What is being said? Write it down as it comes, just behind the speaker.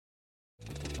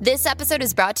This episode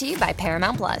is brought to you by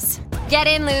Paramount Plus. Get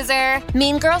in, loser!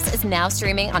 Mean Girls is now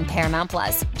streaming on Paramount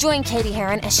Plus. Join Katie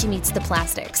Heron as she meets the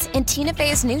plastics in Tina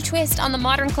Fey's new twist on the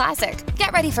modern classic.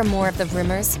 Get ready for more of the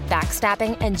rumors,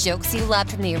 backstabbing, and jokes you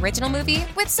loved from the original movie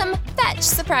with some fetch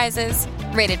surprises.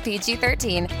 Rated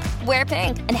PG-13. Wear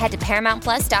pink and head to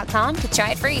ParamountPlus.com to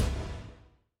try it free.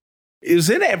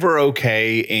 Is it ever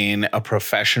okay in a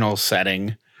professional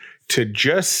setting to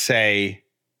just say,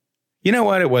 you know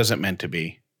what, it wasn't meant to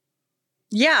be?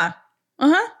 Yeah.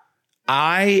 Uh-huh.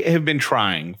 I have been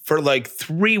trying for like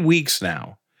 3 weeks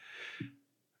now.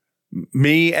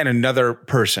 Me and another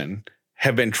person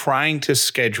have been trying to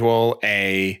schedule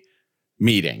a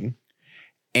meeting,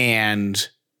 and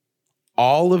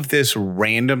all of this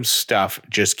random stuff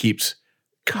just keeps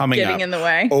coming getting up in the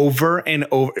way over and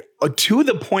over, to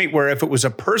the point where if it was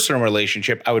a personal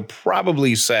relationship, I would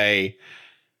probably say,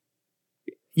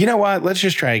 you know what? Let's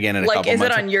just try again in a couple months. Like,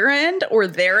 is it on your end or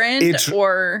their end?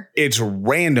 It's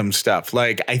random stuff.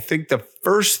 Like, I think the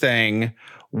first thing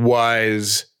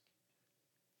was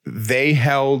they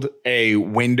held a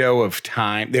window of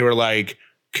time. They were like,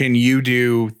 can you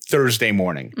do Thursday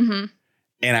morning? Mm-hmm.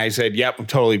 And I said, yep,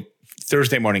 totally.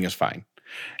 Thursday morning is fine.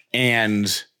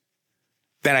 And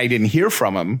then I didn't hear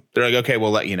from them. They're like, okay,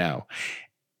 we'll let you know.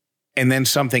 And then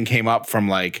something came up from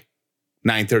like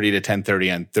 9:30 to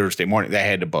 10:30 on Thursday morning. They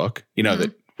had to book,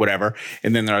 that whatever.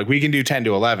 And then they're like, we can do 10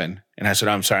 to 11. And I said,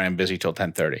 I'm sorry, I'm busy till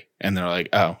 10:30. And they're like,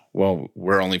 oh, well,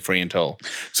 we're only free until.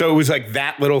 So it was like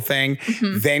that little thing.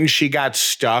 Mm-hmm. Then she got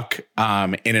stuck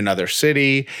in another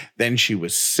city. Then she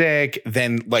was sick.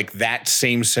 Then like that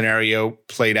same scenario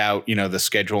played out, the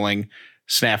scheduling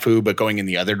snafu, but going in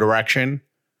the other direction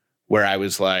where I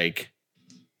was like,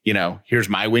 here's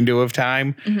my window of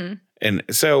time. Mm-hmm. And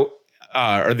so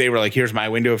or they were like, here's my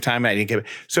window of time. And I didn't give it.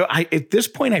 So at this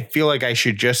point, I feel like I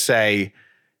should just say,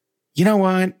 you know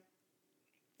what?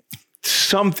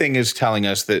 Something is telling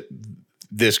us that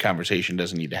this conversation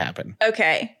doesn't need to happen.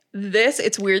 Okay.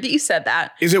 It's weird that you said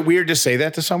that. Is it weird to say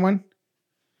that to someone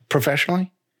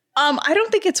professionally? I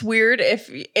don't think it's weird if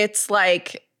it's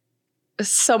like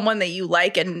someone that you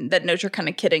like and that knows you're kind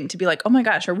of kidding, to be like, oh my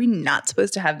gosh, are we not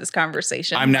supposed to have this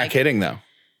conversation? I'm not kidding though.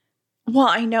 Well,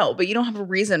 I know, but you don't have a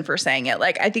reason for saying it.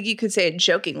 Like, I think you could say it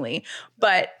jokingly,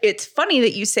 but it's funny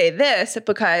that you say this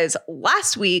because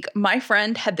last week my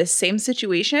friend had the same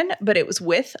situation, but it was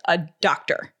with a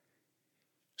doctor.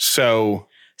 So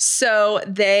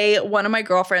one of my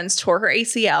girlfriends tore her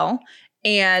ACL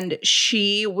and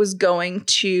she was going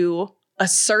to a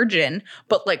surgeon,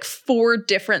 but like 4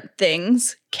 different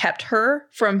things kept her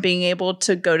from being able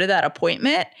to go to that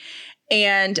appointment.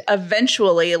 And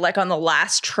eventually, like on the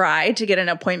last try to get an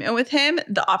appointment with him,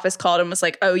 the office called and was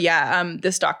like, oh yeah,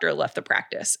 this doctor left the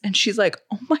practice. And she's like,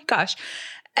 oh my gosh.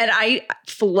 And I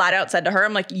flat out said to her,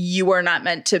 I'm like, you are not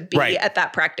meant to be at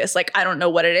that practice. Like, I don't know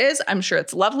what it is. I'm sure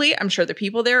it's lovely. I'm sure the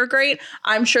people there are great.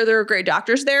 I'm sure there are great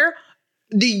doctors there.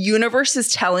 The universe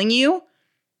is telling you,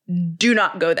 do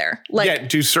not go there. Like, yeah,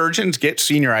 do surgeons get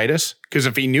senioritis? Because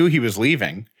if he knew he was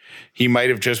leaving, he might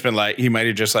have just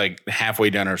halfway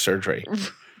done her surgery.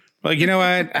 Like, you know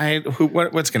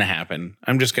what? What's going to happen?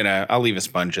 I'll leave a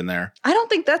sponge in there. I don't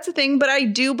think that's a thing, but I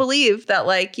do believe that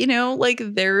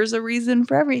there's a reason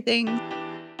for everything.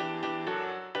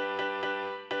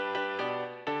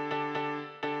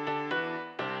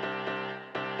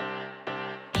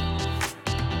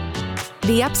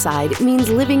 The Upside means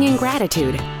living in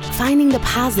gratitude, finding the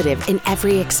positive in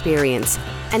every experience,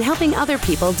 and helping other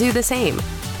people do the same.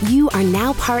 You are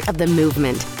now part of the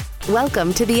movement.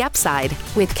 Welcome to The Upside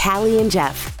with Callie and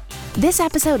Jeff. This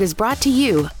episode is brought to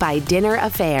you by Dinner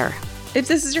Affair. If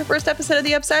this is your first episode of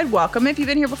The Upside, welcome. If you've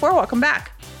been here before, welcome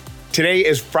back. Today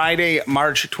is Friday,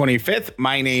 March 25th.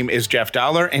 My name is Jeff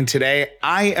Dollar, and today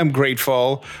I am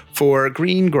grateful for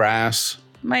green grass.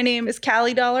 My name is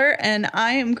Callie Dollar, and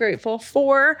I am grateful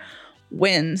for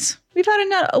wins. We've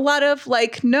had a lot of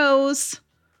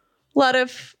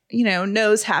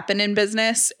no's happen in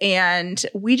business, and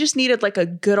we just needed like a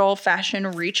good old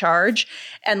fashioned recharge.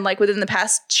 And like within the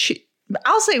past,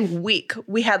 I'll say week,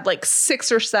 we had like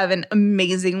 6 or 7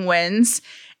 amazing wins,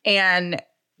 and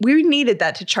we needed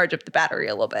that to charge up the battery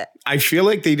a little bit. I feel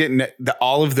like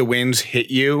all of the wins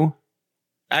hit you.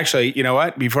 Actually, you know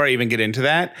what? Before I even get into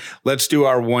that, let's do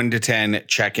our 1 to 10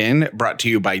 check-in, brought to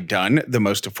you by Done, the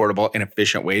most affordable and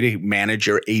efficient way to manage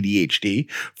your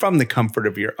ADHD from the comfort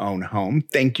of your own home.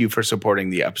 Thank you for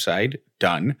supporting The Upside,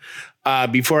 Done.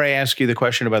 Before I ask you the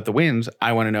question about the wins,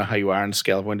 I want to know how you are on a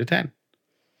scale of 1 to 10.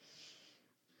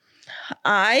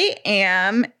 I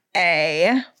am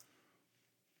a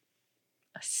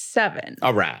 7.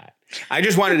 All right. I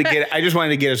just wanted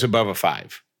to get us above a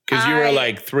 5. Because you were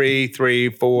like 3, 3,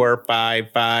 4,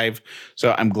 5, 5.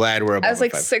 So I'm glad we're above. I was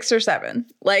like 5. 6 or 7.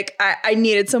 Like I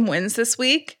needed some wins this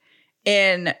week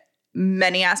in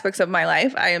many aspects of my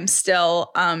life. I am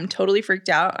still totally freaked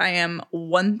out. I am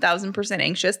 1000%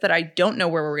 anxious that I don't know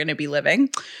where we're going to be living.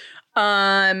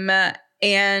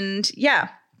 And yeah,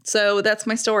 so that's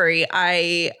my story.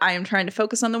 I am trying to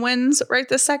focus on the wins right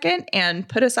this second and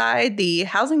put aside the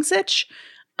housing sitch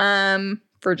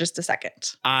for just a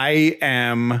second.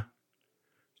 I'm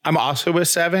also a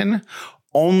 7,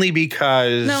 only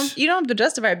because No, you don't have to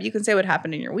justify it, but you can say what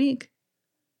happened in your week.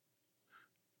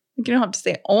 You don't have to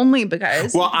say only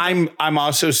because. Well, I'm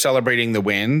also celebrating the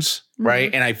wins,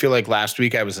 right? And I feel like last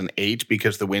week I was an 8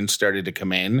 because the wins started to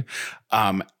come in.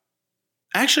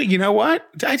 Actually, you know what?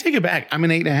 I take it back. I'm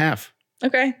an 8.5.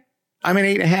 Okay. I'm an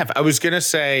 8.5. I was going to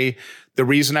say the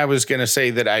reason I was going to say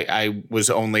that I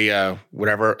was only a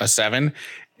 7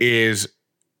 is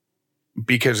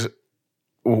because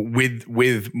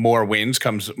with more wins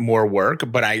comes more work,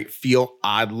 but I feel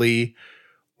oddly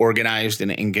organized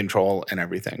and in control and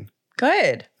everything.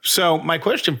 Good. So my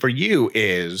question for you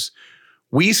is,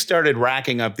 we started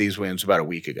racking up these wins about a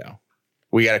week ago.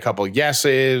 We got a couple of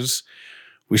yeses.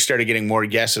 We started getting more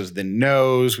yeses than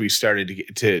nos. We started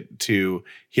to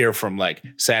hear from like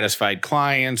satisfied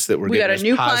clients that were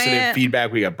giving us positive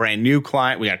feedback. We got brand new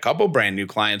client. We got a couple brand new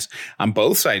clients on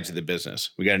both sides of the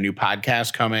business. We got a new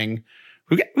podcast coming.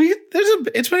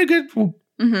 It's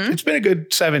been a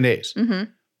good 7 days. Mm-hmm.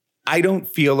 I don't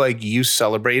feel like you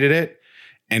celebrated it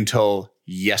until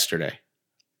yesterday.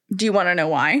 Do you want to know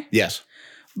why? Yes.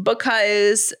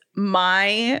 Because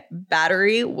my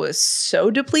battery was so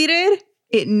depleted,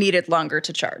 it needed longer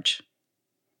to charge.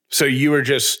 So you were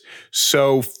just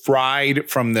so fried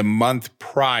from the month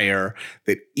prior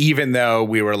that even though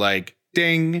we were like,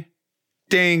 ding,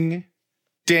 ding,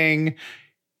 ding,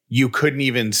 you couldn't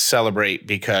even celebrate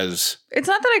because... It's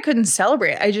not that I couldn't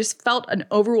celebrate. I just felt an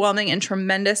overwhelming and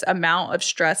tremendous amount of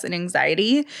stress and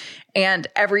anxiety. And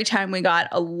every time we got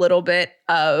a little bit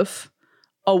of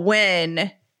a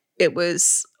win, it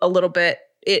was a little bit,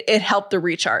 it helped the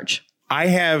recharge. I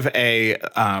have a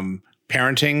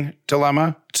parenting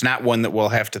dilemma. It's not one that we'll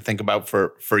have to think about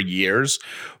for years,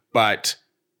 but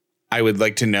I would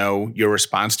like to know your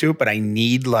response to it. But I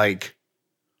need like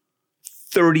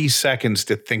 30 seconds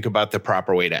to think about the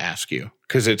proper way to ask you,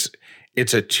 because it's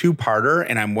a 2-parter,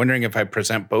 and I'm wondering if I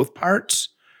present both parts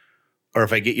or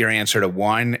if I get your answer to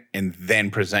one and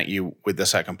then present you with the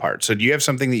second part. So do you have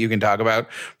something that you can talk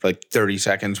about for like 30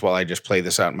 seconds while I just play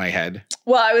this out in my head?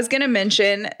 Well, I was going to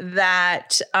mention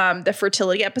that the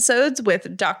fertility episodes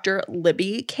with Dr.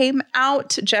 Libby came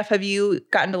out. Jeff, have you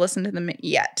gotten to listen to them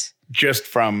yet? Just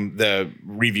from the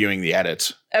reviewing the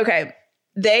edits. Okay.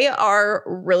 They are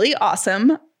really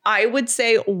awesome. I would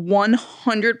say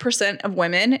 100% of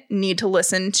women need to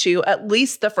listen to at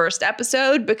least the first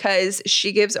episode because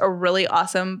she gives a really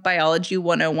awesome biology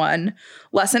 101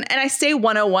 lesson. And I say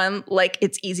 101 like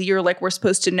it's easier, like we're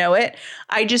supposed to know it.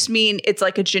 I just mean it's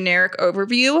like a generic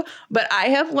overview, but I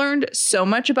have learned so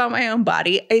much about my own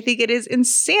body. I think it is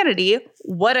insanity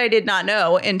what I did not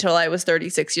know until I was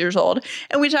 36 years old.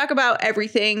 And we talk about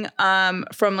everything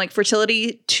from like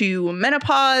fertility to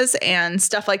menopause and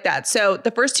stuff like that. So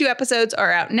the first 2 episodes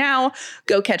are out now.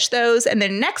 Go catch those. And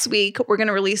then next week, we're going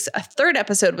to release a 3rd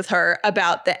episode with her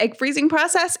about the egg freezing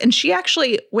process. And she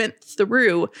actually went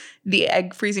through the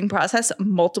egg freezing process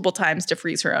multiple times to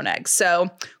freeze her own eggs. So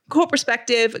cool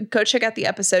perspective. Go check out the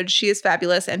episode. She is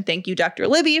fabulous. And thank you, Dr.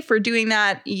 Libby, for doing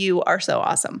that. You are so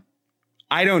awesome.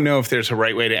 I don't know if there's a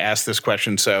right way to ask this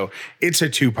question, so it's a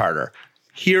 2-parter.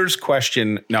 Here's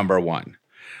question number 1.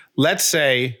 Let's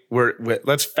say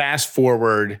let's fast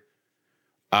forward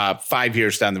 5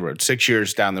 years down the road, 6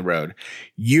 years down the road.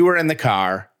 You are in the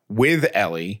car with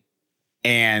Ellie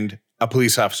and a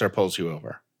police officer pulls you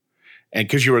over. And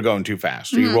because you were going too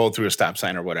fast, or you rolled through a stop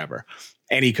sign or whatever.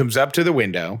 And he comes up to the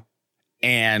window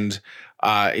and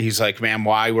he's like, ma'am,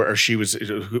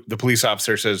 the police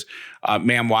officer says,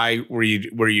 ma'am, why were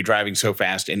you driving so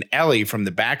fast? And Ellie from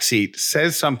the back seat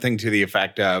says something to the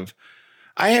effect of,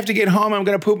 I have to get home. I'm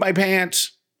going to poop my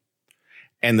pants.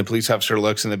 And the police officer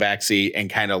looks in the back seat and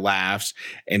kind of laughs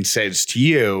and says to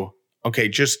you, okay,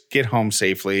 just get home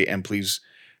safely and please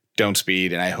don't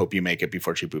speed. And I hope you make it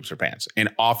before she poops her pants. And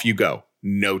off you go.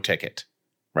 No ticket.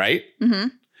 Right? Mm-hmm.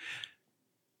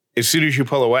 As soon as you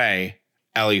pull away,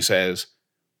 Ellie says,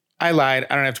 I lied.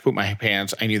 I don't have to poop my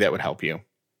pants. I knew that would help you.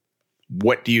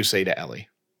 What do you say to Ellie?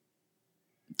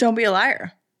 Don't be a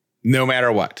liar. No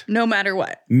matter what. No matter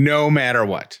what. No matter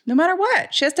what. No matter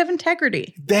what. She has to have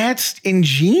integrity. That's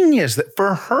ingenious that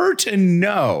for her to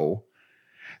know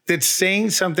that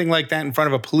saying something like that in front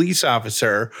of a police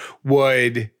officer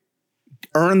would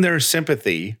earn their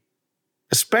sympathy,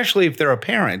 especially if they're a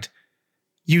parent.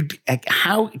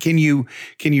 How can you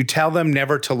tell them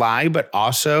never to lie, but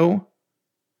also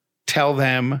tell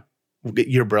them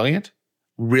you're brilliant?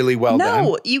 Really well done.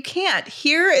 No, you can't.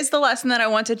 Here is the lesson that I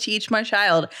want to teach my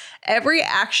child. Every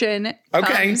action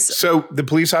Okay, so the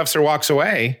police officer walks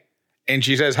away and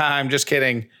she says, "Hi, I'm just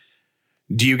kidding."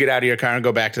 Do you get out of your car and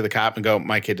go back to the cop and go,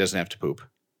 "My kid doesn't have to poop.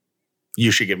 You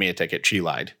should give me a ticket. She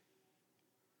lied."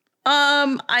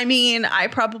 I mean, I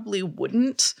probably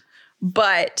wouldn't,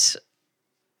 but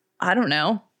I don't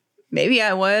know. Maybe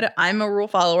I would. I'm a rule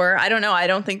follower. I don't know. I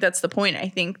don't think that's the point. I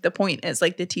think the point is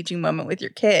like the teaching moment with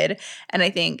your kid. And I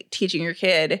think teaching your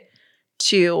kid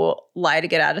to lie to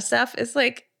get out of stuff is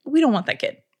like, we don't want that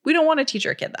kid. We don't want to teach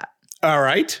our kid that. All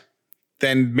right.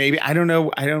 Then maybe, I don't know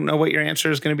what your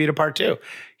answer is going to be to part 2.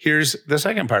 Here's the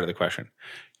second part of the question.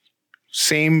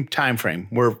 Same time frame.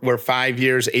 We're 5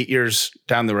 years, 8 years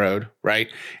down the road, right?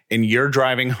 And you're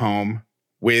driving home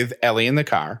with Ellie in the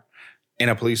car and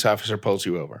a police officer pulls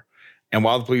you over. And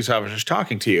while the police officer is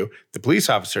talking to you, the police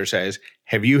officer says,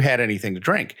 "Have you had anything to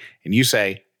drink?" And you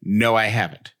say, "No, I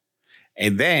haven't."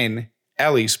 And then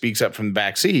Ellie speaks up from the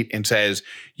back seat and says,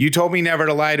 "You told me never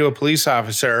to lie to a police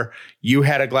officer. You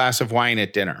had a glass of wine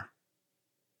at dinner."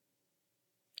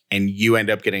 And you end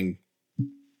up getting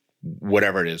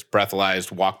whatever it is,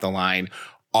 breathalyzed, walk the line,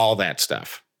 all that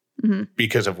stuff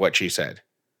because of what she said.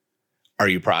 Are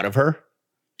you proud of her?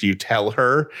 Do you tell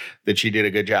her that she did a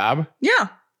good job? Yeah.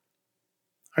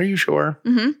 Are you sure?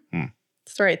 Mm-hmm.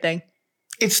 It's the right thing.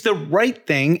 It's the right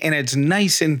thing, and it's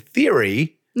nice in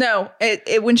theory. No,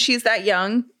 when she's that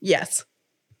young, yes.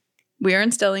 We are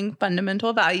instilling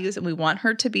fundamental values, and we want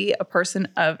her to be a person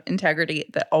of integrity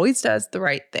that always does the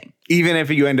right thing. Even if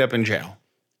you end up in jail.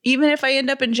 Even if I end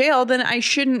up in jail, then I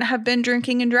shouldn't have been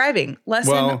drinking and driving.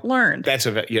 Lesson learned. That's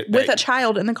with a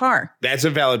child in the car. That's a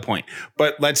valid point.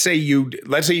 But let's say you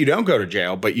don't go to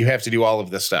jail, but you have to do all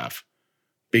of this stuff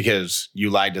because you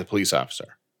lied to the police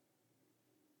officer.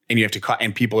 And you have to call,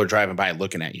 and people are driving by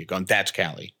looking at you going, "That's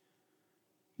Callie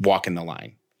walking the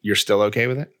line." You're still okay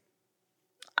with it?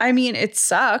 I mean, it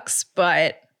sucks,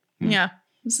 but yeah,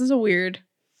 these are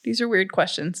weird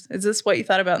questions. Is this what you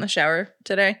thought about in the shower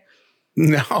today?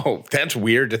 No, that's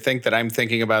weird to think that I'm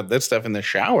thinking about this stuff in the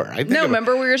shower.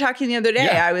 Remember we were talking the other day.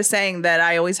 Yeah. I was saying that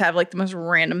I always have like the most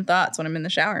random thoughts when I'm in the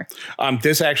shower.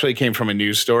 This actually came from a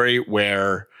news story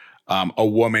where a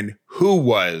woman who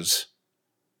was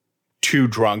too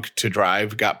drunk to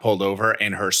drive got pulled over,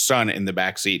 and her son in the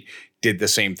backseat did the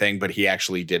same thing, but he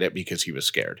actually did it because he was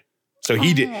scared. So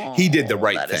he did the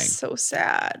right thing. That is so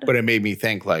sad. But it made me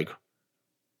think, like,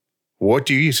 what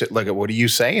do you say? Like, what do you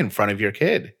say in front of your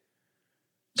kid?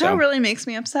 That really makes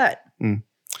me upset.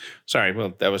 Sorry.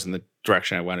 Well, that wasn't the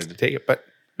direction I wanted to take it, but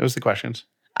it was the questions.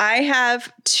 I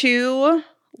have 2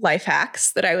 life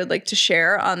hacks that I would like to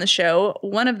share on the show.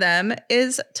 One of them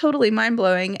is totally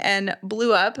mind-blowing and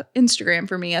blew up Instagram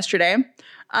for me yesterday.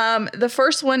 The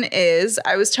first one is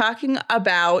I was talking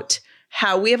about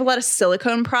how we have a lot of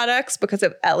silicone products because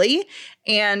of Ellie.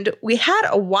 And we had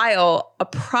a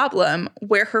problem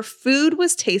where her food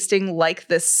was tasting like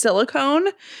this silicone.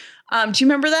 Do you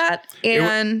remember that?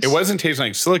 And it wasn't tasting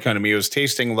like silicone to me. It was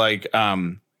tasting like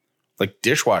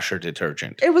dishwasher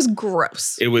detergent. It was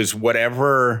gross. It was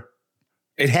whatever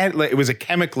it had. It was a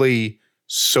chemically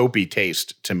soapy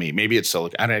taste to me. Maybe it's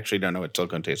silicone. I actually don't know what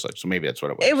silicone tastes like. So maybe that's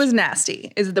what it was. It was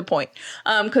nasty is the point.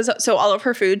 So all of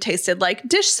her food tasted like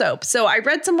dish soap. So I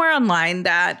read somewhere online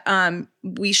that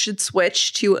we should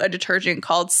switch to a detergent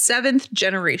called 7th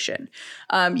Generation.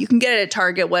 You can get it at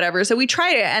Target, whatever. So we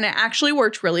tried it and it actually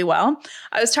worked really well.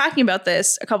 I was talking about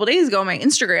this a couple days ago on my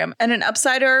Instagram, and an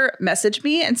upsider messaged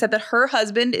me and said that her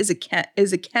husband is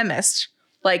a chemist,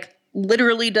 like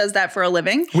literally does that for a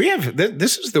living. We have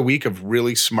this is the week of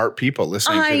really smart people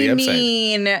listening to the upside. I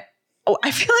mean,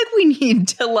 I feel like we need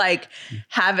to like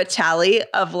have a tally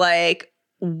of like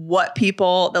what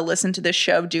people that listen to this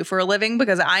show do for a living,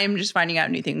 because I am just finding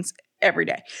out new things every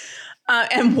day.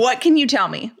 And what can you tell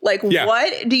me? Like,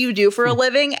 what do you do for a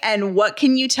living? And what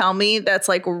can you tell me that's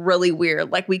like really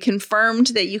weird? Like, we confirmed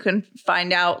that you can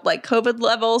find out like COVID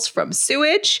levels from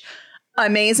sewage.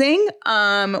 Amazing.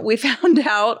 We found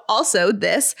out also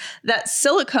that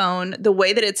silicone, the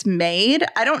way that it's made,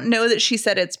 I don't know that she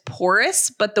said it's porous,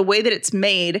 but the way that it's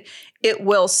made, it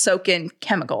will soak in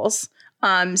chemicals.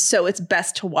 So it's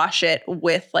best to wash it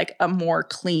with like a more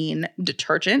clean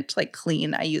detergent, like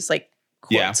clean. I use like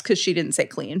quotes because she didn't say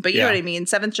clean, but you know what I mean?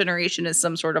 7th Generation is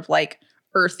some sort of like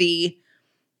earthy.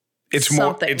 It's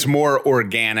more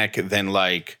organic than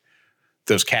like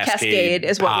those Cascade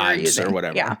is what we were pods using. or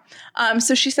whatever. Yeah.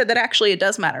 So she said that actually it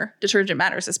does matter. Detergent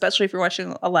matters, especially if you're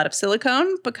watching a lot of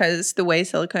silicone, because the way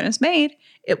silicone is made,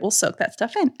 it will soak that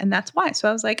stuff in. And that's why. So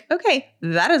I was like, okay,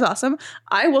 that is awesome.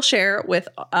 I will share it with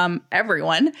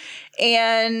everyone.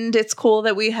 And it's cool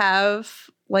that we have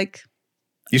like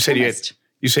You said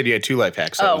you had 2 life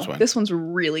hacks. That was one. This one's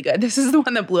really good. This is the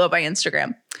one that blew up on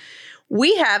Instagram.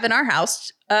 We have in our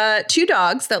house 2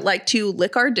 dogs that like to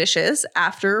lick our dishes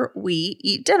after we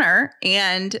eat dinner.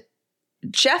 And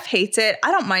Jeff hates it.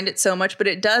 I don't mind it so much, but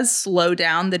it does slow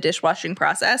down the dishwashing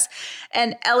process.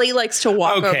 And Ellie likes to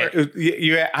walk over.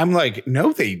 Yeah, I'm like,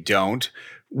 no, they don't.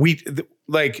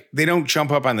 They don't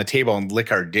jump up on the table and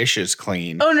lick our dishes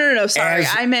clean. Oh, no. Sorry.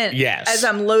 I meant yes. As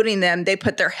I'm loading them, they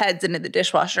put their heads into the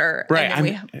dishwasher.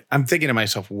 Right. I'm thinking to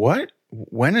myself, what?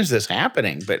 When is this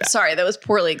happening? But sorry, that was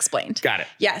poorly explained. Got it.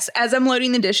 Yes. As I'm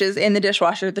loading the dishes in the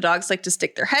dishwasher, the dogs like to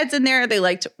stick their heads in there. They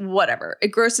like to whatever. It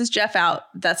grosses Jeff out.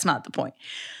 That's not the point.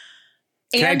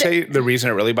 Can I tell you the reason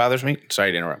it really bothers me?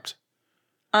 Sorry to interrupt.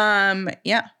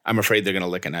 Yeah. I'm afraid they're going to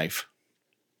lick a knife.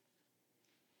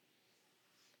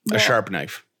 A sharp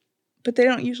knife. But they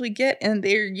don't usually and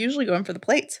they're usually going for the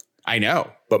plates. I know.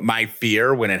 But my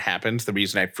fear when it happens, the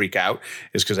reason I freak out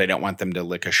is because I don't want them to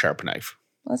lick a sharp knife.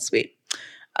 Well, that's sweet.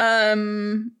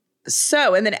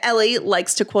 So, and then Ellie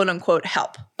likes to quote unquote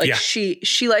help. Like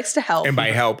she likes to help. And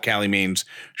by help, Callie means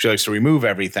she likes to remove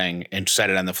everything and set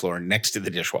it on the floor next to the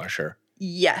dishwasher.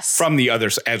 Yes. From the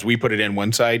other, as we put it in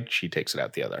one side, she takes it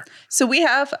out the other. So we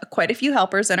have quite a few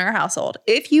helpers in our household.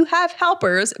 If you have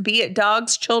helpers, be it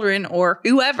dogs, children, or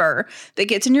whoever that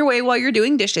gets in your way while you're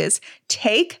doing dishes,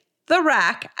 take the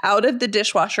rack out of the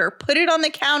dishwasher, put it on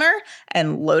the counter,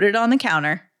 and load it on the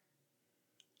counter.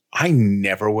 I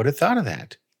never would have thought of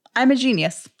that. I'm a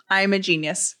genius. And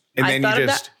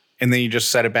then you just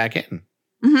set it back in.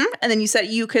 Mm-hmm. And then you said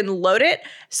you can load it.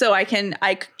 So I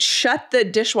shut the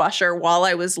dishwasher while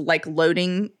I was like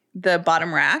loading the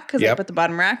bottom rack, because I put the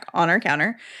bottom rack on our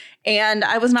counter. And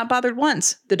I was not bothered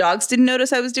once. The dogs didn't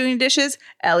notice I was doing dishes.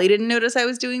 Ellie didn't notice I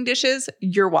was doing dishes.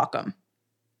 You're welcome.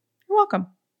 You're welcome.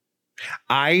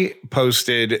 I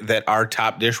posted that our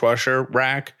top dishwasher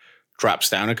rack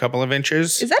drops down a couple of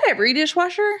inches. Is that every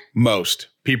dishwasher? Most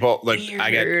people, like, Weird.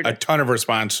 I get a ton of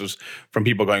responses from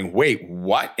people going, wait,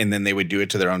 what? And then they would do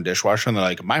it to their own dishwasher and they're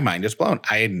like, my mind is blown.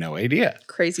 I had no idea.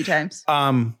 Crazy times.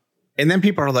 And then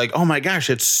people are like, oh my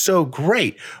gosh, it's so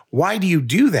great. Why do you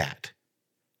do that?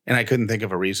 And I couldn't think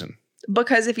of a reason.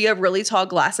 Because if you have really tall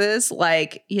glasses, or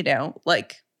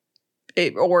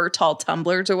tall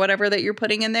tumblers or whatever that you're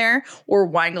putting in there, or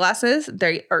wine glasses,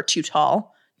 they are too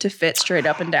tall to fit straight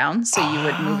up and down. So you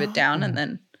would move it down and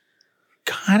then.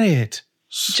 Got it.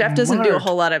 Jeff doesn't do a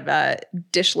whole lot of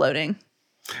dish loading.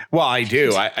 Well, I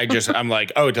do. I'm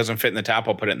like, oh, it doesn't fit in the top.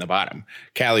 I'll put it in the bottom.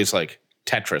 Callie's like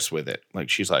Tetris with it. Like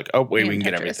she's like, oh, wait, we can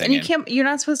get everything and you're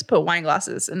not supposed to put wine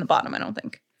glasses in the bottom, I don't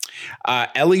think.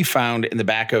 Ellie found in the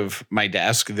back of my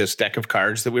desk this deck of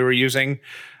cards that we were using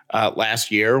last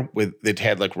year that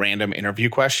had like random interview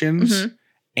questions. Mm-hmm.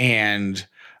 And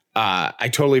I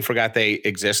totally forgot they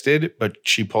existed, but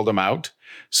she pulled them out.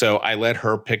 So I let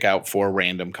her pick out 4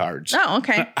 random cards. Oh,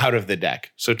 okay. Out of the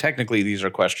deck. So technically these are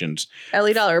questions.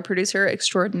 Ellie Dollar, producer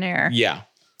extraordinaire. Yeah.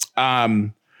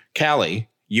 Callie,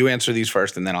 you answer these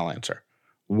first and then I'll answer.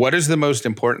 What is the most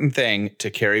important thing to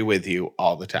carry with you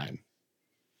all the time?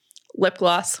 Lip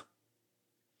gloss.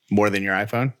 More than your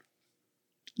iPhone?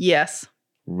 Yes.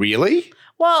 Really?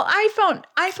 Well, iPhone.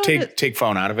 Take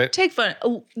phone out of it. Take phone.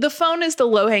 The phone is the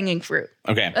low hanging fruit.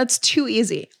 Okay. That's too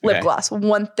easy. Lip gloss,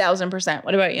 1000%.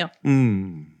 What about you?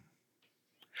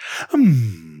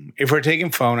 If we're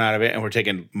taking phone out of it and we're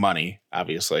taking money,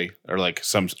 obviously, or like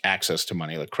some access to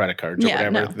money, like credit cards or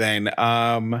whatever, then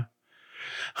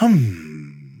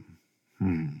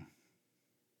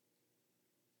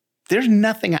there's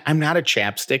nothing. I'm not a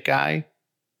chapstick guy.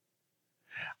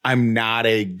 I'm not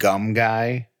a gum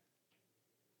guy.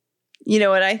 You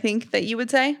know what I think that you would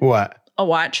say? What? A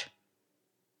watch.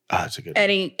 Oh, that's a good one.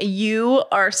 Eddie, you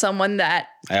are someone that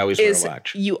I always wear a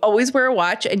watch. You always wear a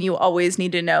watch and you always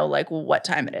need to know like what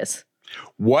time it is.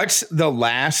 What's the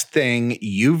last thing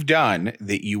you've done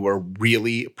that you were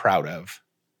really proud of?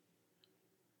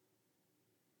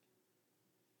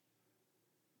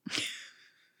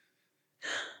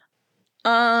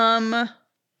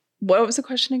 What was the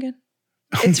question again?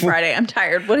 It's Friday. I'm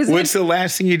tired. What is it? What's the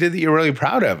last thing you did that you're really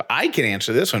proud of? I can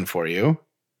answer this one for you.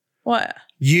 What?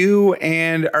 You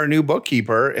and our new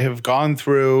bookkeeper have gone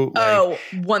through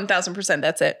 1000%.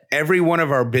 That's it. Every one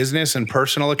of our business and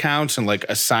personal accounts and like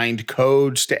assigned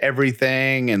codes to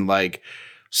everything and like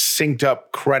synced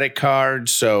up credit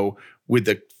cards. So with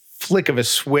the flick of a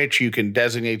switch, you can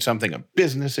designate something a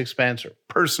business expense or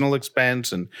personal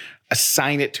expense and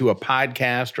assign it to a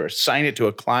podcast or assign it to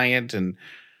a client. And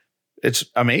it's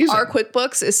amazing. Our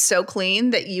QuickBooks is so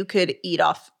clean that you could eat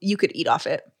off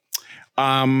it.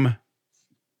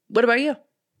 What about you?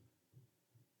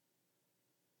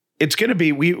 It's going to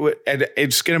be,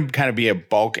 it's going to kind of be a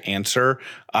bulk answer.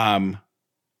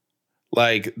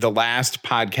 Like the last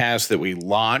podcast that we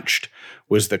launched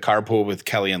was the Carpool with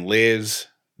Kelly and Liz.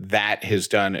 That has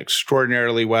done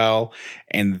extraordinarily well.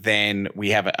 And then we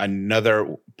have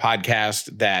another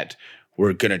podcast that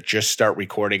we're going to just start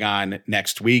recording on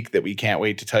next week that we can't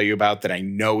wait to tell you about, that I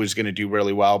know is going to do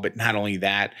really well. But not only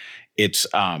that, it's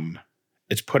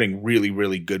putting really,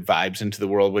 really good vibes into the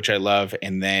world, which I love.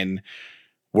 And then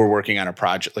we're working on a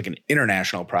project, like an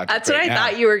international project. That's what I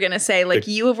thought you were going to say. Like,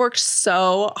 you have worked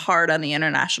so hard on the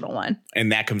international one.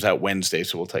 And that comes out Wednesday,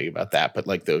 so we'll tell you about that. But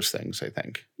like those things, I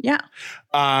think. Yeah.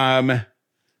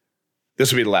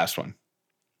 This will be the last one.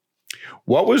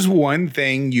 What was one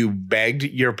thing you begged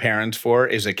your parents for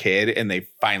as a kid and they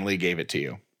finally gave it to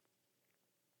you?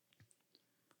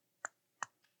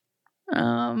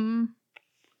 I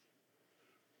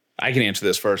can answer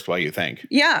this first while you think.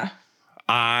 Yeah.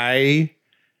 I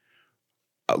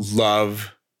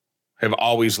have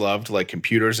always loved like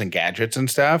computers and gadgets and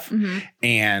stuff. Mm-hmm.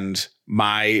 And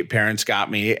my parents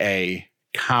got me a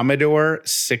Commodore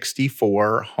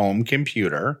 64 home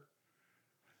computer.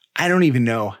 I don't even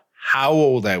know how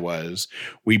old I was.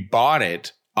 We bought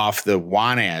it off the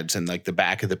want ads in like the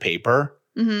back of the paper.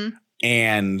 Mm-hmm.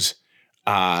 And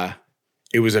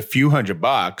it was a few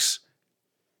 $100.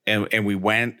 And we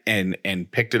went and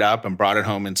picked it up and brought it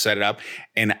home and set it up.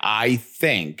 And I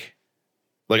think,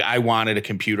 like, I wanted a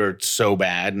computer so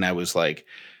bad. And I was like,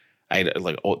 I had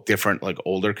like different, like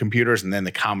older computers. And then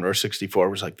the Commodore 64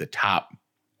 was like the top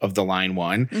of the line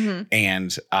one. Mm-hmm.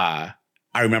 And I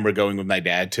remember going with my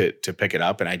dad to pick it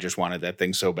up. And I just wanted that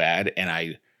thing so bad. And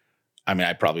I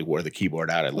probably wore the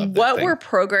keyboard out. I loved that What thing. were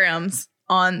programs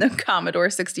on the Commodore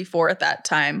 64 at that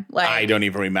time? Like, I don't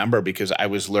even remember because I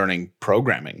was learning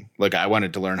programming. Like, I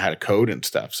wanted to learn how to code and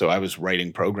stuff. So I was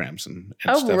writing programs and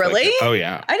stuff. Oh, really? Like that. Oh,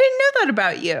 yeah. I didn't know that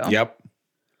about you. Yep.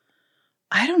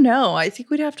 I don't know. I think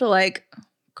we'd have to like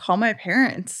call my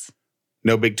parents.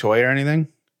 No big toy or anything?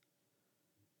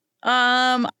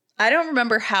 I don't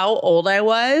remember how old I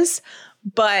was,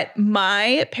 but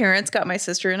my parents got my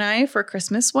sister and I for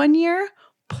Christmas one year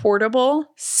portable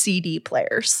CD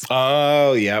players.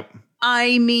 Oh, yep.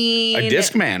 I mean, a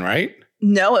Discman, right?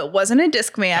 No, it wasn't a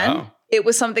Discman. Oh. It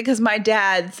was something because my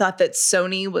dad thought that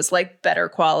Sony was like better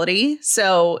quality.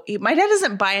 So my dad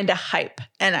doesn't buy into hype.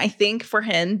 And I think for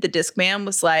him, the Discman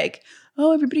was like,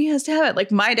 oh, everybody has to have it.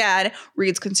 Like, my dad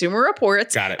reads Consumer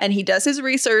Reports. Got it. And he does his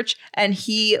research and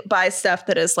he buys stuff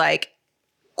that is like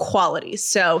quality.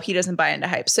 So he doesn't buy into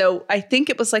hype. So I think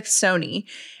it was like Sony.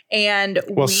 And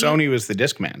Sony was the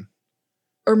Discman.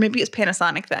 Or maybe it's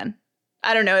Panasonic then.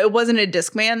 I don't know. It wasn't a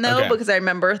Discman though, okay. Because I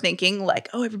remember thinking like,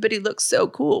 oh, everybody looks so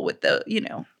cool with the,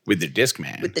 with the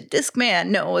Discman. With the Discman.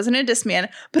 No, it wasn't a Discman.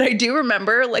 But I do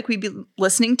remember like we'd be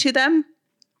listening to them.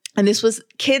 And this was,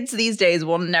 kids these days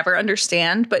will never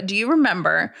understand. But do you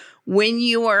remember when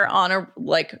you were on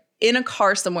in a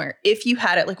car somewhere, if you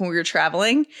had it like when we were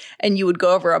traveling and you would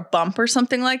go over a bump or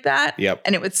something like that, yep.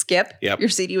 And it would skip, yep. Your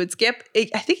CD would skip. I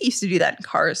think it used to do that in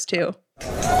cars too.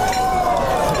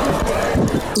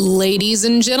 Ladies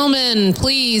and gentlemen,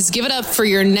 please give it up for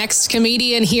your next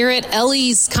comedian here at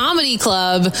Ellie's Comedy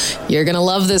Club. You're going to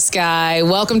love this guy.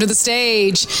 Welcome to the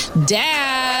stage,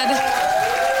 Dad.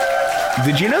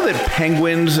 Did you know that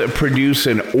penguins produce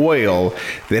an oil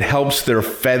that helps their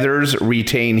feathers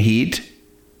retain heat?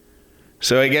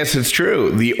 So I guess it's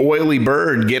true. The oily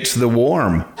bird gets the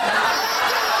warm.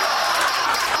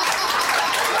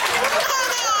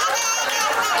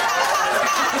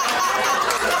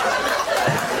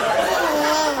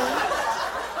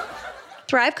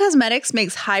 Thrive Cosmetics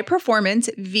makes high-performance,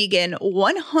 vegan,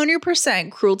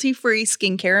 100% cruelty-free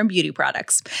skincare and beauty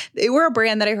products. They were a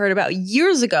brand that I heard about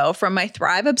years ago from my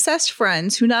Thrive-obsessed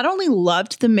friends who not only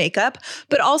loved the makeup,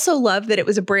 but also loved that it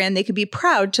was a brand they could be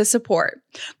proud to support.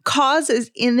 Cause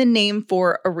is in the name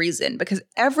for a reason, because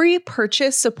every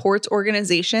purchase supports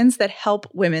organizations that help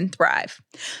women thrive.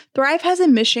 Thrive has a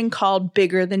mission called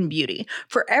Bigger Than Beauty.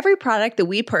 For every product that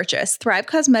we purchase, Thrive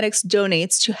Cosmetics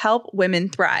donates to help women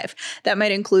thrive. That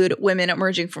might include women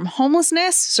emerging from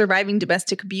homelessness, surviving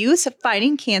domestic abuse,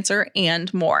 fighting cancer,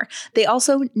 and more. They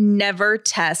also never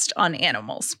test on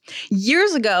animals.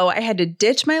 Years ago, I had to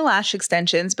ditch my lash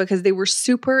extensions because they were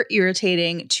super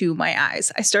irritating to my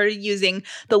eyes. I started using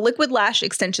the Liquid Lash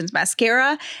Extensions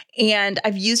mascara, and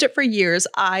I've used it for years.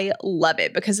 I love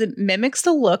it because it mimics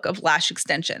the look of lash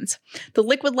extensions. The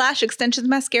Liquid Lash Extensions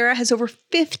mascara has over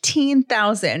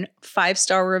 15,000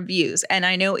 5-star reviews, and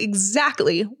I know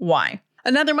exactly why.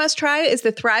 Another must try is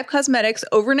the Thrive Causemetics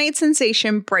Overnight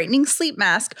Sensation Brightening Sleep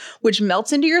Mask, which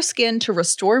melts into your skin to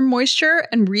restore moisture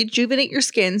and rejuvenate your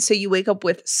skin so you wake up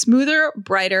with smoother,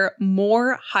 brighter,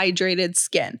 more hydrated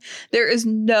skin. There is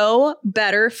no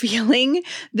better feeling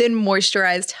than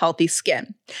moisturized, healthy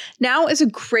skin. Now is a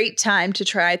great time to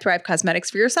try Thrive Causemetics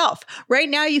for yourself. Right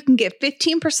now, you can get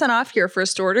 15% off your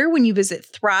first order when you visit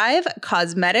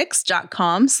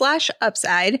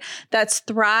thrivecosmetics.com/upside. That's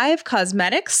Thrive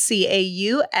Cosmetics,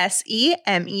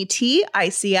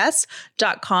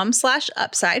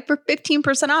 CAUSEMETICS.com/upside for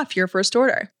 15% off your first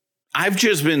order. I've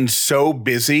just been so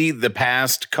busy the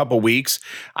past couple weeks,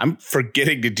 I'm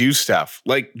forgetting to do stuff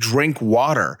like drink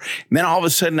water. And then all of a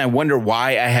sudden I wonder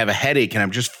why I have a headache and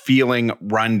I'm just feeling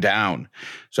run down.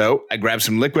 So I grabbed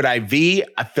some Liquid IV,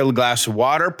 I fill a glass of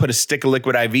water, put a stick of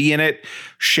Liquid IV in it,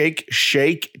 shake,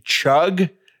 chug.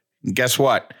 And guess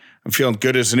what? I'm feeling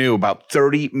good as new about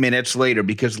 30 minutes later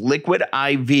because Liquid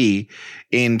IV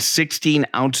in 16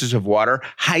 ounces of water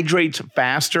hydrates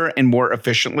faster and more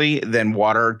efficiently than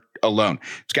water alone.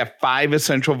 It's got 5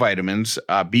 essential vitamins,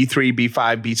 B3,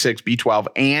 B5, B6, B12,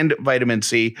 and vitamin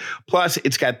C. Plus,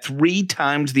 it's got 3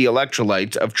 times the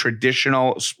electrolytes of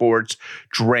traditional sports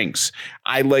drinks.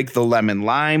 I like the lemon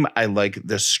lime. I like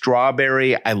the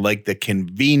strawberry. I like the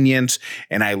convenience.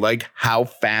 And I like how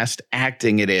fast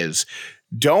acting it is.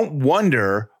 Don't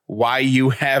wonder why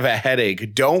you have a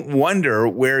headache. Don't wonder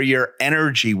where your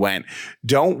energy went.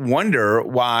 Don't wonder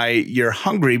why you're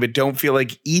hungry but don't feel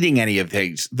like eating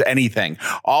anything.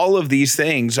 All of these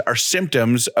things are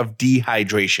symptoms of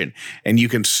dehydration, and you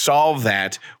can solve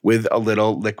that with a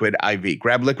little Liquid IV.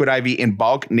 Grab Liquid IV in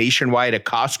bulk nationwide at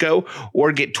Costco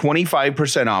or get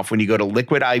 25% off when you go to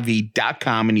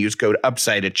liquidiv.com and use code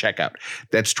UPSIDE at checkout.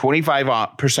 That's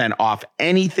 25% off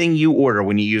anything you order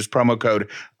when you use promo code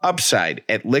UPSIDE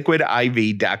at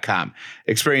liquidiv.com.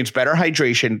 Experience better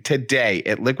hydration today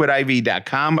at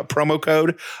liquidiv.com. Promo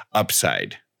code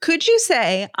UPSIDE. Could you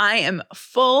say I am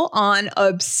full on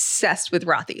obsessed with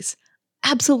Rothy's?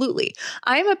 Absolutely.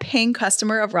 I'm a paying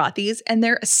customer of Rothy's and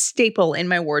they're a staple in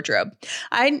my wardrobe.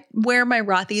 I wear my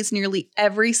Rothy's nearly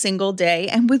every single day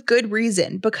and with good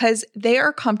reason because they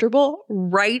are comfortable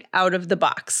right out of the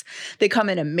box. They come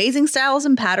in amazing styles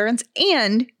and patterns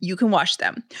and you can wash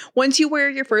them. Once you wear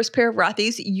your first pair of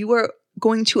Rothy's, you are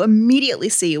going to immediately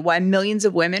see why millions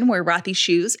of women wear Rothy's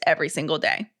shoes every single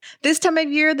day. This time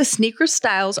of year, the sneaker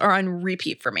styles are on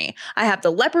repeat for me. I have the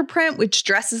leopard print, which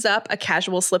dresses up a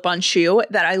casual slip-on shoe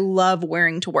that I love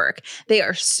wearing to work. They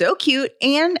are so cute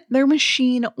and they're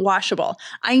machine washable.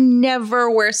 I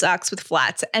never wear socks with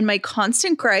flats, and my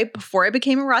constant gripe before I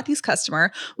became a Rothy's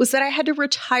customer was that I had to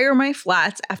retire my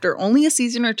flats after only a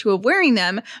season or two of wearing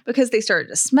them because they started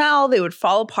to smell, they would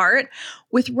fall apart.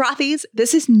 With Rothy's,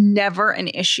 this is never an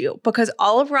issue because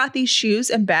all of Rothy's shoes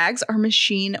and bags are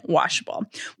machine washable.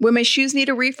 When my shoes need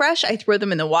a refresh, I throw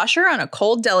them in the washer on a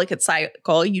cold, delicate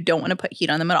cycle. You don't want to put heat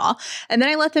on them at all. And then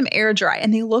I let them air dry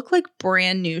and they look like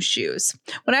brand new shoes.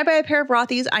 When I buy a pair of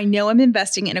Rothy's, I know I'm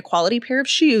investing in a quality pair of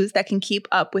shoes that can keep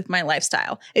up with my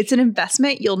lifestyle. It's an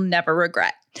investment you'll never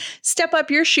regret. Step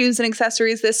up your shoes and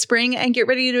accessories this spring and get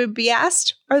ready to be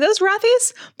asked, are those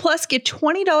Rothy's? Plus, get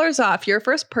 $20 off your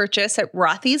first purchase at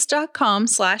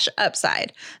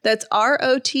rothys.com/upside. That's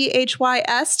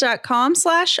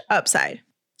ROTHYS.com/upside.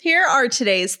 Here are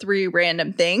today's 3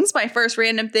 random things. My first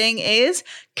random thing is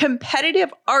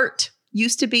competitive art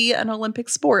used to be an Olympic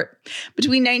sport.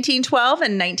 Between 1912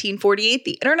 and 1948,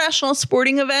 the international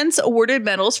sporting events awarded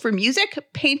medals for music,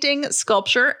 painting,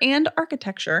 sculpture, and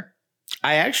architecture.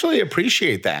 I actually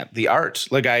appreciate that. The arts.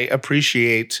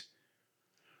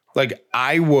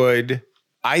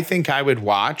 I think I would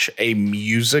watch a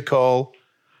musical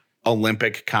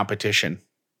Olympic competition.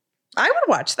 I would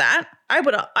watch that. I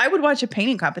would watch a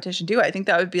painting competition too. I think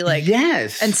that would be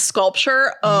yes. And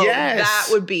sculpture. Oh, yes. That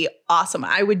would be awesome.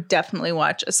 I would definitely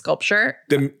watch a sculpture.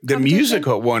 The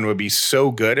musical one would be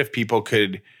so good if people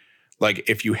could,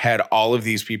 if you had all of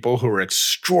these people who are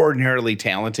extraordinarily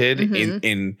talented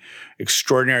in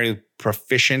extraordinary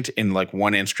proficient in like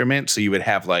one instrument. So you would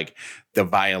have like the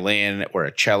violin or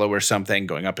a cello or something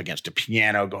going up against a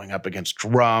piano, going up against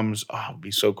drums. Oh, it would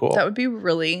be so cool. That would be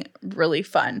really, really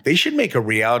fun. They should make a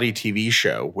reality TV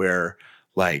show where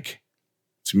like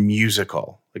it's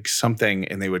musical, like something,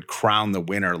 and they would crown the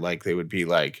winner. Like they would be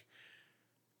like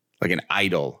an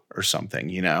idol or something,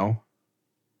 you know?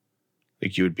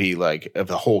 Like you would be like of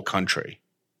the whole country.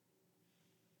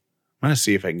 I'm going to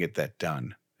see if I can get that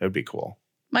done. That would be cool.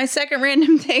 My second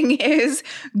random thing is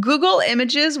Google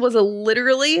Images was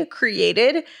literally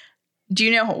created. Do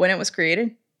you know when it was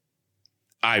created?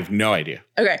 I have no idea.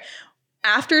 Okay.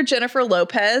 After Jennifer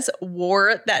Lopez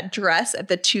wore that dress at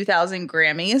the 2000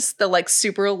 Grammys, the like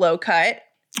super low cut.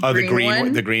 Oh, the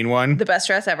green one. The best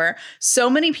dress ever. So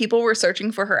many people were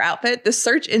searching for her outfit. The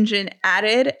search engine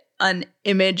added an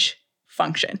image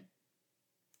function.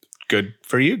 Good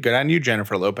for you. Good on you,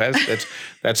 Jennifer Lopez.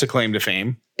 That's a claim to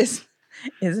fame.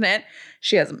 Isn't it?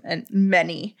 She has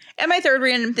many. And my third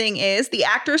random thing is the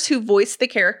actors who voiced the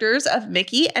characters of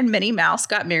Mickey and Minnie Mouse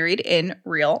got married in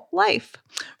real life.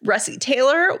 Russie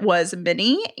Taylor was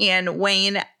Minnie and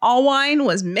Wayne Allwine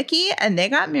was Mickey, and they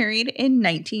got married in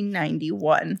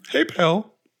 1991. Hey,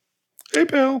 pal. Hey,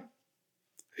 pal.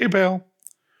 Hey, pal.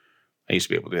 I used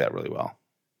to be able to do that really well.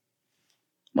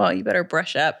 Well, you better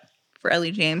brush up for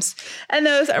Ellie James. And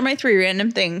those are my three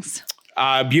random things.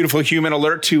 Beautiful human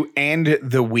alert to end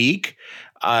the week.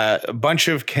 A bunch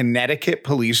of Connecticut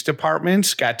police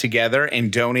departments got together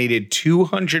and donated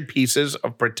 200 pieces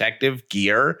of protective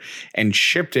gear and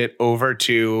shipped it over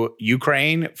to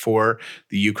Ukraine for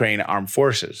the Ukraine Armed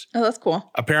Forces. Oh, that's cool.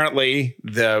 Apparently,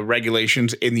 the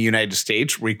regulations in the United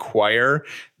States require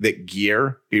that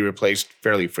gear be replaced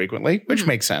fairly frequently, which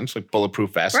makes sense, like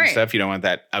bulletproof vests and stuff. You don't want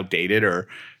that outdated, or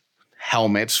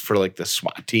helmets for like the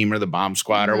SWAT team or the bomb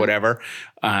squad or whatever.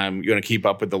 You want to keep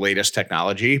up with the latest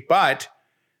technology. But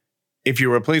if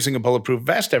you're replacing a bulletproof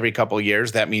vest every couple of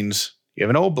years, that means you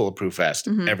have an old bulletproof vest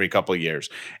every couple of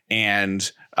years.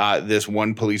 And this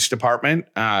one police department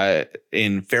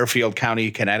in Fairfield County,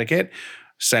 Connecticut,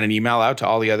 sent an email out to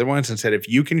all the other ones and said, if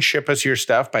you can ship us your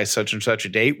stuff by such and such a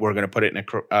date, we're going to put it in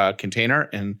a container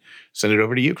and send it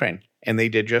over to Ukraine. And they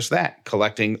did just that,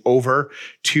 collecting over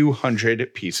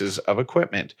 200 pieces of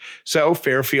equipment. So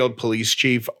Fairfield Police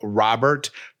Chief Robert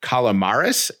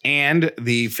Calamaris and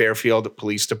the Fairfield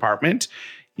Police Department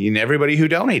and everybody who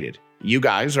donated, you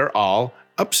guys are all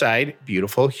upside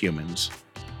beautiful humans.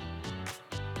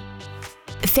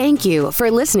 Thank you for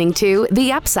listening to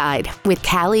The Upside with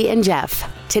Callie and Jeff.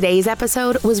 Today's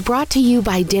episode was brought to you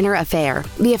by Dinner Affair,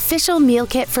 the official meal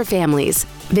kit for families.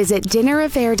 Visit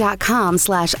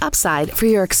dinneraffair.com/upside for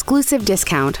your exclusive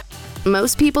discount.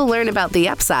 Most people learn about The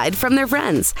Upside from their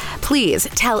friends. Please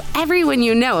tell everyone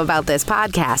you know about this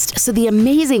podcast so the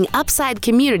amazing Upside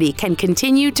community can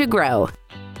continue to grow.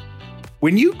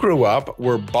 When you grew up,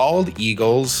 were bald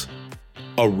eagles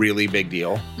a really big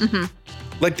deal? Mm-hmm.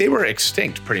 Like they were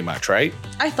extinct pretty much, right?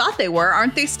 I thought they were.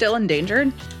 Aren't they still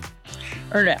endangered?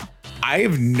 Or no? I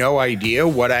have no idea.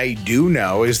 What I do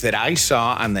know is that I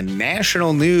saw on the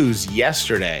national news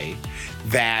yesterday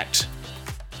that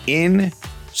in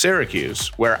Syracuse,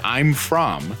 where I'm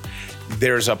from,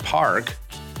 there's a park.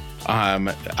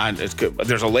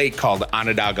 There's a lake called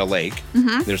Onondaga Lake.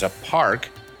 Mm-hmm. There's a park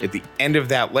at the end of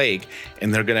that lake,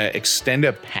 and they're going to extend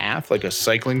a path, like a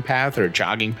cycling path or a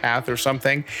jogging path or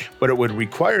something, but it would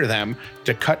require them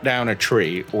to cut down a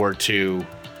tree or to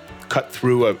cut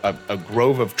through a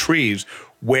grove of trees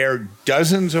where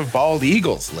dozens of bald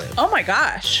eagles live. Oh my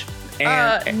gosh.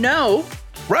 No.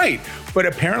 Right. But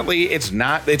apparently it's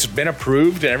been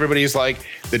approved, and everybody's like,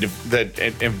 the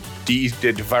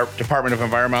Department of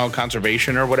Environmental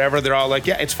Conservation or whatever, they're all like,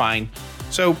 yeah, it's fine.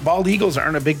 So bald eagles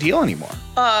aren't a big deal anymore.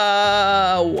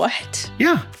 What?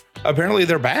 Yeah. Apparently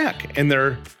they're back, and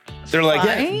they're like,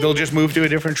 yeah, they'll just move to a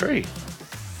different tree.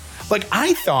 Like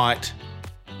I thought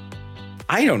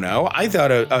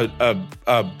a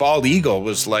bald eagle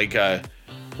was like I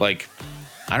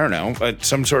don't know,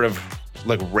 some sort of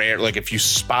like rare, like if you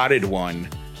spotted one,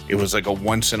 it was like a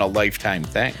once in a lifetime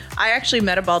thing. I actually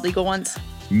met a bald eagle once.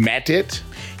 Met it?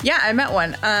 Yeah, I met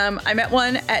one. I met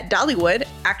one at Dollywood,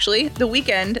 actually, the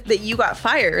weekend that you got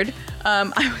fired.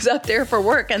 I was up there for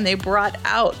work, and they brought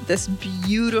out this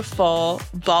beautiful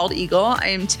bald eagle. I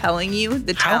am telling you,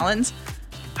 the talons.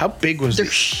 How big was it?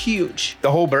 They're huge. The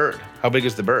whole bird. How big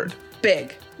is the bird?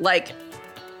 Big. Like,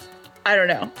 I don't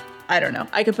know. I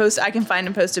can find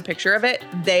and post a picture of it.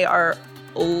 They are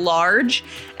large.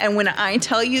 And when I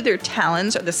tell you their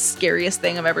talons are the scariest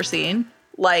thing I've ever seen,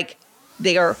 like,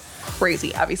 they are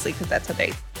crazy, obviously, because that's how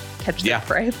they catch their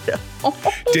prey.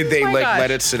 Did they my gosh.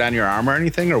 let it sit on your arm or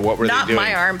anything, or what were they doing? Not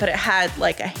my arm, but it had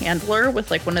like a handler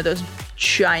with like one of those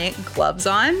giant gloves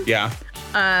on. Yeah.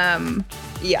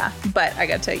 Yeah, but I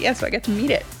got to, so I got to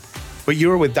meet it. But you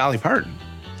were with Dolly Parton.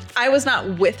 I was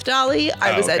not with Dolly.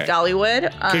 I was at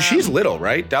Dollywood. Because she's little,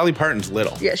 right? Dolly Parton's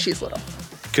little. Yeah, she's little.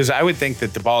 Because I would think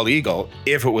that the bald eagle,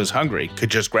 if it was hungry, could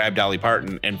just grab Dolly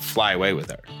Parton and fly away with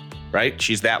her, right?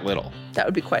 She's that little. That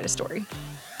would be quite a story.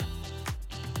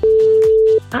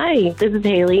 Hi, this is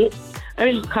Haley. I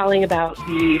was just calling about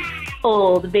the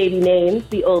old baby names,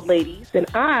 the old ladies, and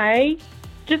I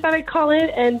just thought I'd call in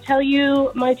and tell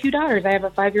you my two daughters. I have a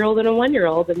 5-year-old and a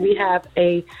 1-year-old, and we have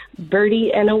a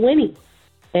Birdie and a Winnie.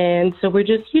 And so we're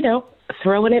just,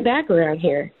 throwing it back around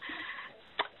here.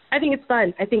 I think it's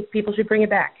fun. I think people should bring it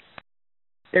back.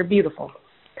 They're beautiful.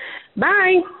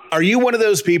 Bye. Are you one of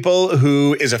those people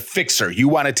who is a fixer? You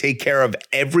want to take care of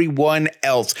everyone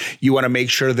else. You want to make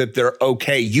sure that they're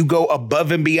okay. You go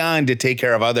above and beyond to take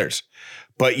care of others,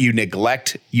 but you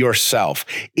neglect yourself.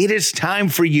 It is time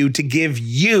for you to give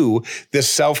you the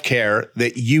self-care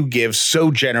that you give so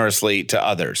generously to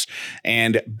others.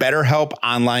 And BetterHelp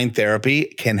Online Therapy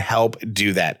can help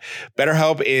do that.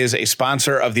 BetterHelp is a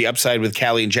sponsor of The Upside with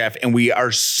Callie and Jeff, and we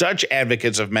are such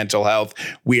advocates of mental health.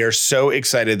 We are so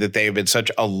excited that they have been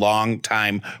such a long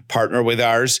time partner with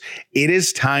ours. It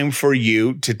is time for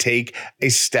you to take a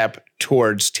step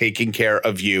towards taking care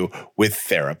of you with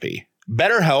therapy.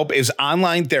 BetterHelp is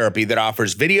online therapy that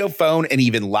offers video, phone, and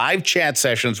even live chat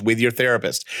sessions with your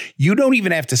therapist. You don't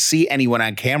even have to see anyone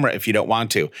on camera if you don't want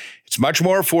to. It's much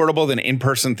more affordable than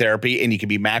in-person therapy, and you can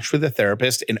be matched with a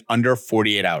therapist in under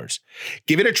 48 hours.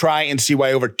 Give it a try and see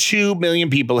why over 2 million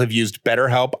people have used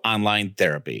BetterHelp Online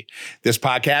Therapy. This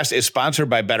podcast is sponsored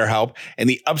by BetterHelp, and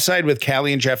the Upside with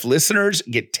Callie and Jeff listeners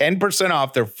get 10%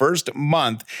 off their first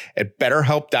month at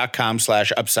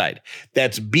BetterHelp.com/upside.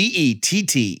 That's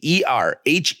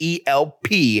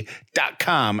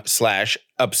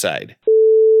BetterHelp.com/upside.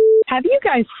 Have you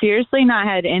guys seriously not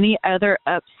had any other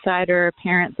upsider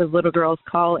parents of little girls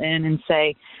call in and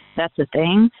say, that's a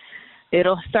thing?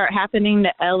 It'll start happening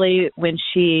to Ellie when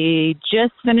she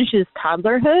just finishes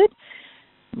toddlerhood.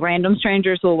 Random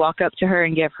strangers will walk up to her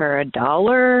and give her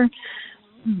 $1.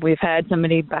 We've had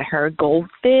somebody buy her a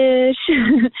goldfish.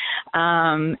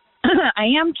 I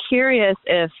am curious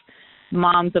if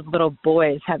moms of little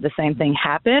boys have the same thing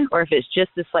happen, or if it's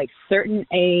just this like certain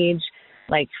age,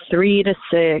 like 3 to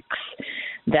 6,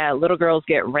 that little girls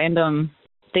get random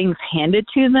things handed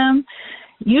to them.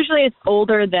 Usually it's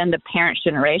older than the parents'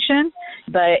 generation,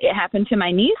 but it happened to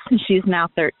my niece, and she's now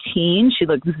 13. She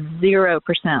looks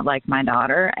 0% like my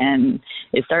daughter, and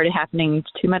it started happening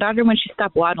to my daughter when she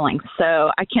stopped waddling.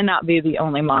 So I cannot be the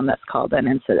only mom that's called in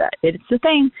and said that. It's the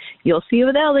thing. You'll see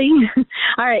with Ellie.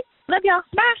 All right. Love y'all.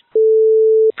 Bye.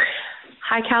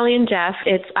 Hi, Callie and Jeff.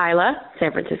 It's Isla,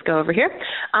 San Francisco over here.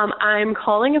 I'm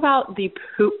calling about the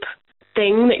poop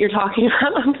thing that you're talking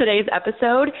about on today's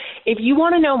episode. If you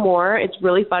want to know more, it's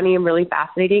really funny and really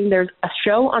fascinating. There's a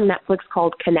show on Netflix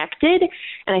called Connected,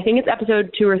 and I think it's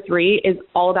episode 2 or 3 is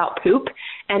all about poop.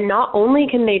 And not only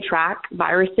can they track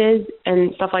viruses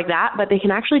and stuff like that, but they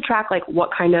can actually track like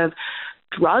what kind of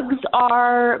drugs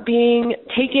are being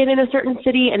taken in a certain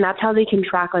city, and that's how they can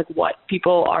track like what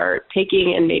people are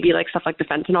taking, and maybe like stuff like the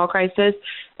fentanyl crisis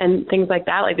and things like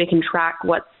that. Like they can track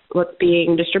what's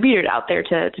being distributed out there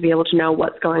to be able to know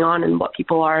what's going on and what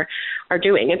people are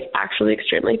doing. It's actually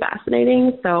extremely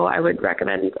fascinating, so I would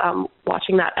recommend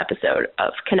watching that episode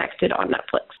of Connected on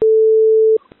Netflix.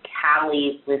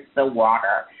 Callie with the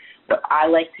water. What I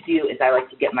like to do is I like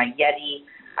to get my Yeti.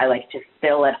 I like to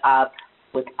fill it up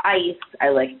with ice. I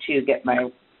like to get my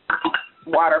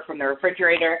water from the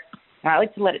refrigerator, and I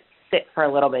like to let it sit for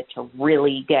a little bit to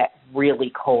really get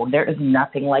really cold. There is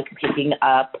nothing like picking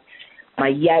up my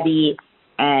Yeti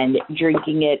and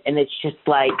drinking it, and it's just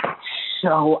like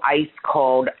so ice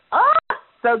cold. Oh,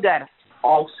 so good.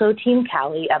 Also, Team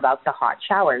Callie about the hot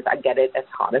showers. I get it as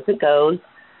hot as it goes.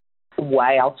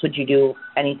 Why else would you do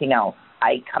anything else?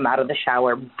 I come out of the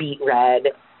shower beet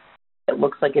red. It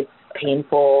looks like it's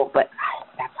painful, but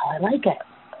that's how I like it.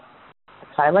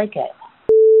 That's how I like it.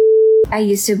 I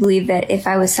used to believe that if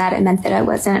I was sad, it meant that I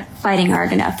wasn't fighting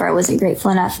hard enough or I wasn't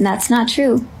grateful enough, and that's not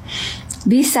true.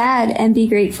 Be sad and be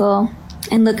grateful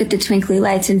and look at the twinkly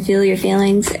lights and feel your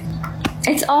feelings.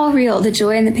 It's all real. The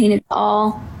joy and the pain is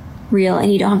all real,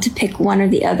 and you don't have to pick one or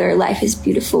the other. Life is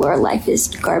beautiful or life is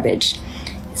garbage.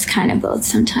 It's kind of both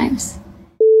sometimes.